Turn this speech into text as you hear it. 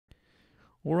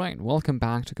Alright, welcome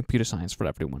back to Computer Science for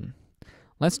Everyone.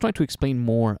 Let's try to explain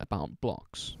more about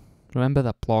blocks. Remember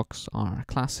that blocks are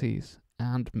classes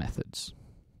and methods.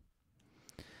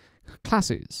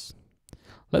 Classes.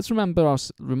 Let's remind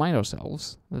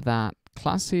ourselves that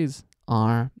classes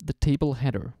are the table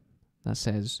header that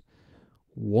says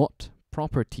what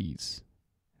properties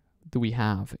do we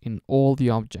have in all the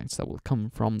objects that will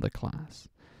come from the class.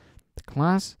 The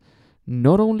class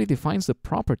not only defines the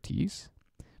properties,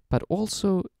 but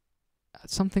also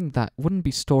something that wouldn't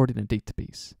be stored in a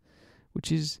database, which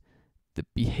is the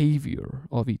behavior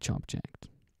of each object.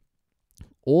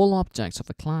 All objects of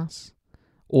the class,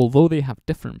 although they have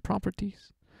different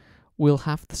properties, will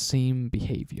have the same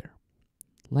behavior.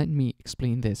 Let me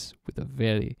explain this with a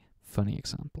very funny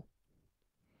example.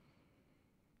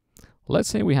 Let's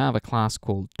say we have a class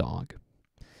called dog,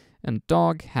 and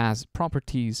dog has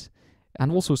properties and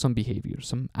also some behavior,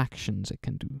 some actions it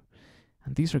can do.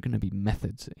 And these are going to be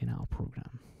methods in our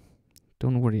program.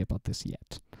 Don't worry about this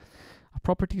yet. Our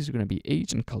properties are going to be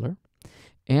age and color,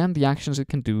 and the actions it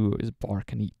can do is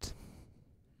bark and eat.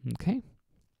 Okay?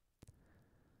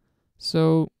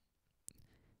 So,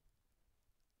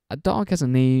 a dog has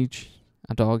an age,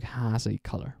 a dog has a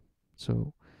color.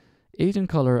 So, age and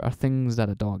color are things that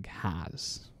a dog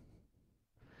has.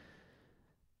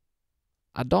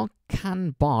 A dog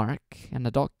can bark, and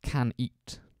a dog can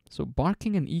eat. So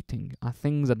barking and eating are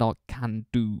things a dog can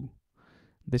do.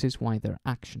 This is why they're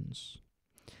actions.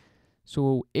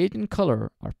 So age and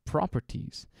color are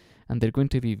properties, and they're going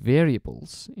to be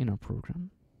variables in our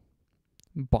program.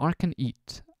 Bark and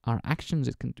eat are actions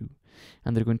it can do,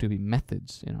 and they're going to be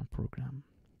methods in our program.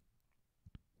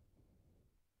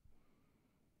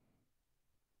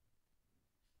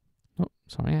 Oh,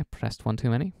 sorry, I pressed one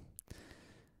too many.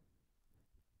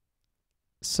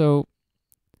 So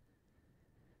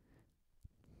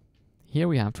here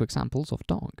we have two examples of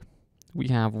dog. We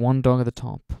have one dog at the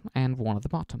top and one at the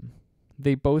bottom.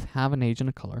 They both have an age and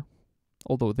a color,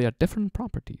 although they are different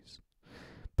properties.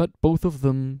 But both of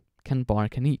them can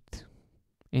bark and eat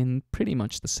in pretty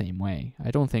much the same way.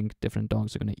 I don't think different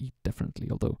dogs are going to eat differently,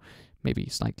 although maybe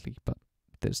slightly, but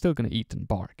they're still going to eat and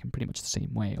bark in pretty much the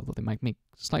same way, although they might make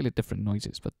slightly different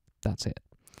noises, but that's it.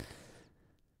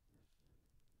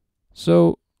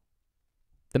 So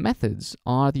the methods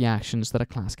are the actions that a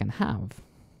class can have.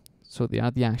 So they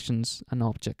are the actions an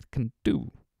object can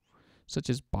do, such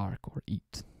as bark or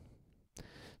eat.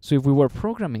 So if we were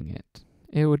programming it,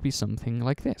 it would be something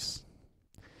like this.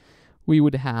 We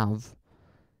would have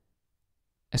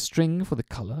a string for the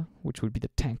color, which would be the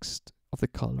text of the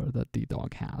color that the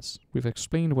dog has. We've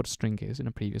explained what a string is in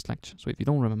a previous lecture, so if you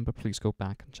don't remember, please go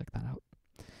back and check that out.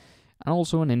 And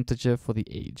also an integer for the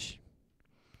age.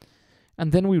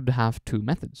 And then we would have two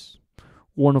methods.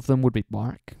 One of them would be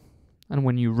bark, and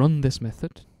when you run this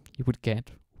method, you would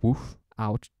get woof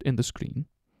out in the screen.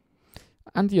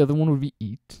 And the other one would be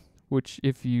eat, which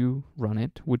if you run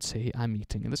it, would say I'm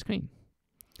eating in the screen.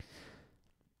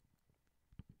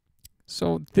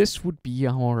 So this would be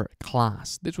our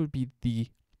class. This would be the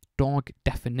dog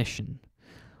definition.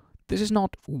 This is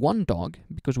not one dog,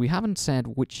 because we haven't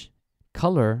said which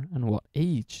color and what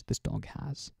age this dog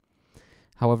has.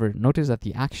 However, notice that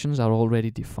the actions are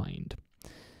already defined.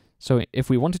 So if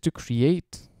we wanted to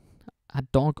create a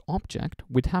dog object,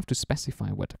 we'd have to specify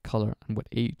what color and what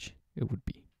age it would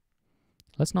be.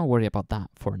 Let's not worry about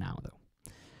that for now,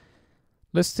 though.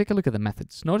 Let's take a look at the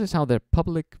methods. Notice how they're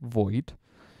public, void,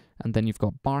 and then you've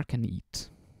got bark and eat.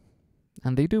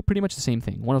 And they do pretty much the same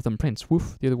thing. One of them prints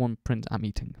woof, the other one prints I'm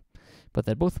eating. But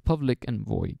they're both public and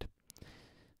void.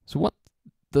 So what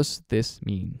does this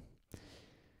mean?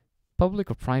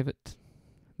 Public or private?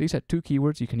 These are two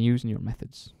keywords you can use in your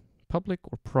methods. Public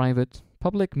or private.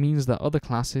 Public means that other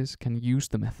classes can use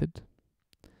the method.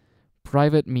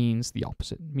 Private means the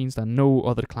opposite. It means that no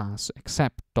other class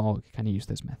except dog can use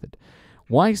this method.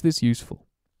 Why is this useful?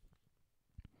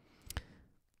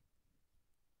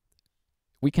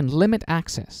 We can limit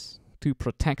access to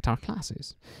protect our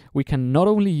classes. We can not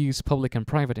only use public and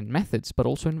private in methods, but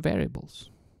also in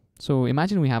variables. So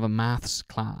imagine we have a maths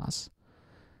class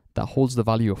that holds the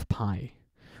value of pi.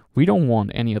 We don't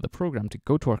want any other program to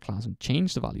go to our class and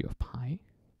change the value of pi.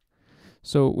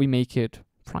 So we make it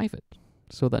private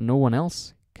so that no one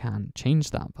else can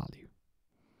change that value.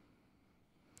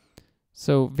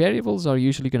 So variables are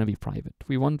usually going to be private.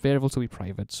 We want variables to be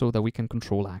private so that we can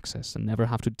control access and never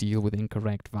have to deal with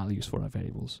incorrect values for our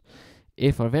variables.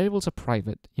 If our variables are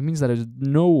private, it means that there's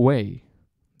no way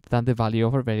that the value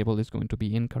of our variable is going to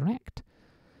be incorrect.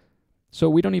 So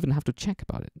we don't even have to check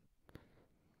about it.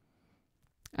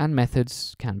 And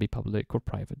methods can be public or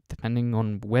private, depending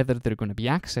on whether they're going to be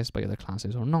accessed by other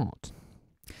classes or not.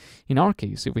 In our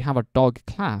case, if we have a dog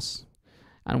class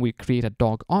and we create a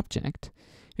dog object,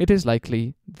 it is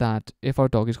likely that if our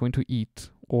dog is going to eat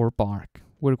or bark,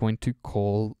 we're going to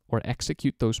call or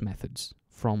execute those methods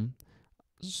from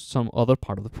some other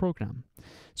part of the program.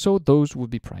 So those would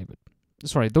be private.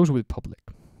 Sorry, those would be public.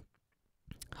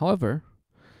 However,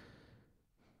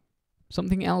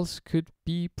 something else could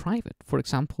be private. For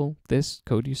example, this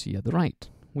code you see at the right.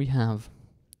 We have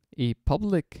a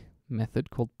public method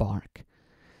called bark.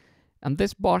 And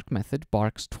this bark method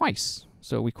barks twice.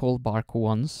 So we call bark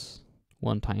once,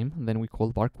 one time, and then we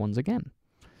call bark once again.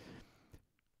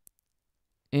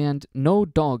 And no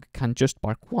dog can just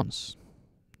bark once.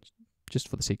 Just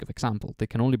for the sake of example, they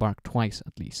can only bark twice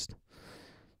at least.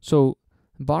 So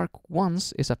bark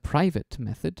once is a private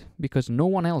method because no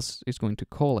one else is going to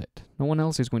call it. No one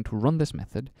else is going to run this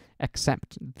method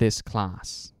except this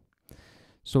class.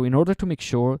 So in order to make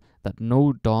sure that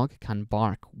no dog can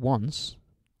bark once,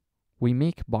 we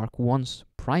make bark once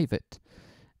private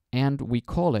and we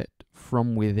call it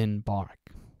from within bark.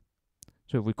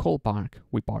 So if we call bark,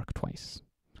 we bark twice.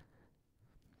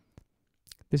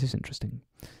 This is interesting.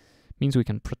 It means we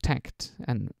can protect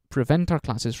and prevent our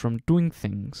classes from doing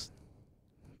things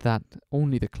that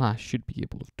only the class should be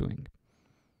able of doing.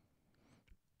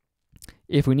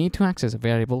 If we need to access a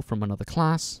variable from another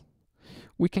class,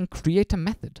 we can create a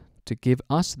method to give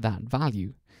us that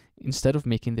value instead of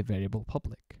making the variable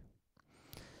public.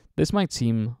 This might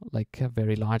seem like a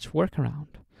very large workaround,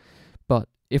 but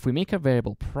if we make a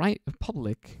variable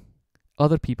public,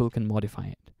 other people can modify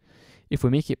it. If we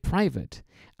make it private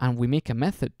and we make a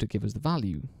method to give us the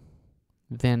value,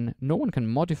 then no one can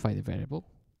modify the variable,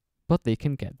 but they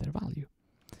can get their value.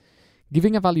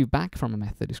 Giving a value back from a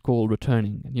method is called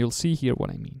returning, and you'll see here what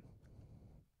I mean.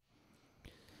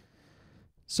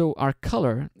 So our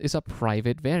color is a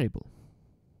private variable,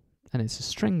 and it's a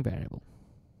string variable.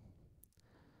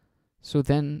 So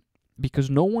then, because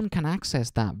no one can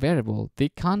access that variable, they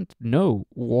can't know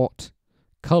what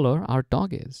color our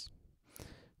dog is.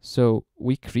 So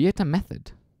we create a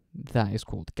method that is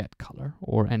called getColor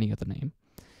or any other name.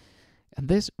 And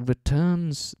this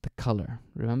returns the color.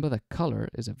 Remember that color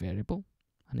is a variable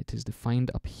and it is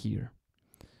defined up here.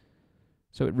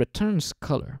 So it returns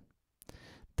color.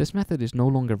 This method is no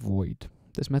longer void.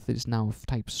 This method is now of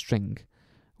type string,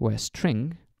 where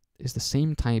string is the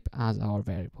same type as our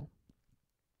variable.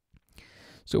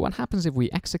 So what happens if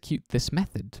we execute this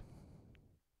method?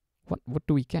 What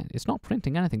do we get? It's not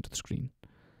printing anything to the screen.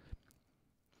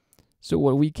 So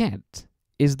what we get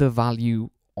is the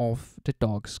value of the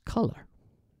dog's color.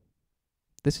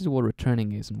 This is what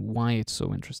returning is and why it's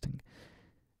so interesting.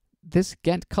 This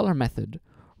getColor method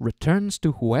returns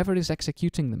to whoever is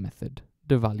executing the method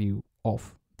the value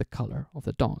of the color of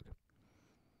the dog.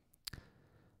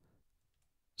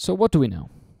 So what do we know?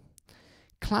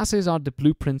 Classes are the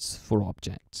blueprints for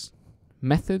objects.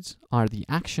 Methods are the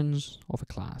actions of a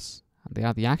class, and they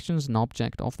are the actions an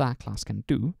object of that class can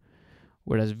do,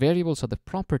 whereas variables are the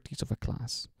properties of a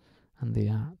class, and they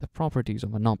are the properties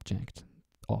of an object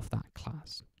of that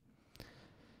class.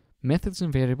 Methods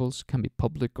and variables can be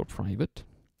public or private,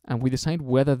 and we decide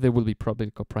whether they will be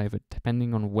public or private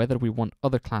depending on whether we want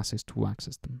other classes to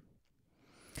access them.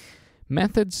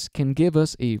 Methods can give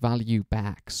us a value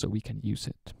back so we can use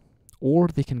it, or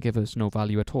they can give us no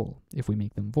value at all if we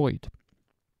make them void.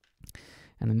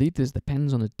 And indeed this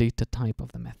depends on the data type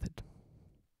of the method.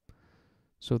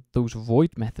 So those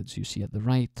void methods you see at the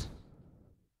right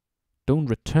don't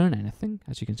return anything.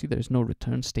 As you can see, there is no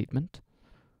return statement.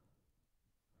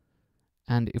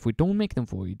 And if we don't make them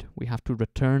void, we have to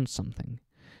return something.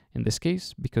 In this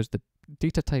case, because the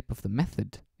data type of the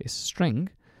method is string,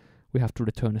 we have to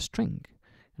return a string.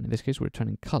 And in this case, we're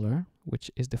returning color,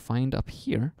 which is defined up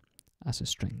here as a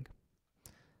string.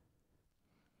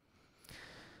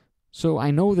 So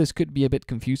I know this could be a bit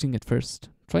confusing at first.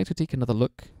 Try to take another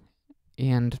look.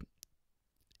 And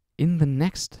in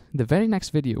the very next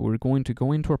video, we're going to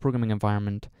go into our programming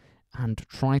environment and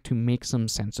try to make some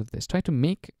sense of this. Try to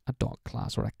make a dog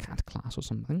class or a cat class or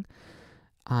something,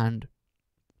 and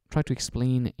try to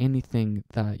explain anything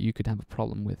that you could have a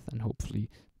problem with, and hopefully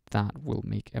that will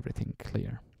make everything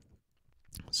clear.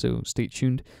 So stay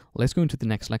tuned. Let's go into the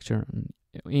next lecture, and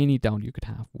any doubt you could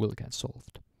have will get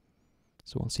solved.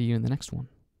 So I'll see you in the next one.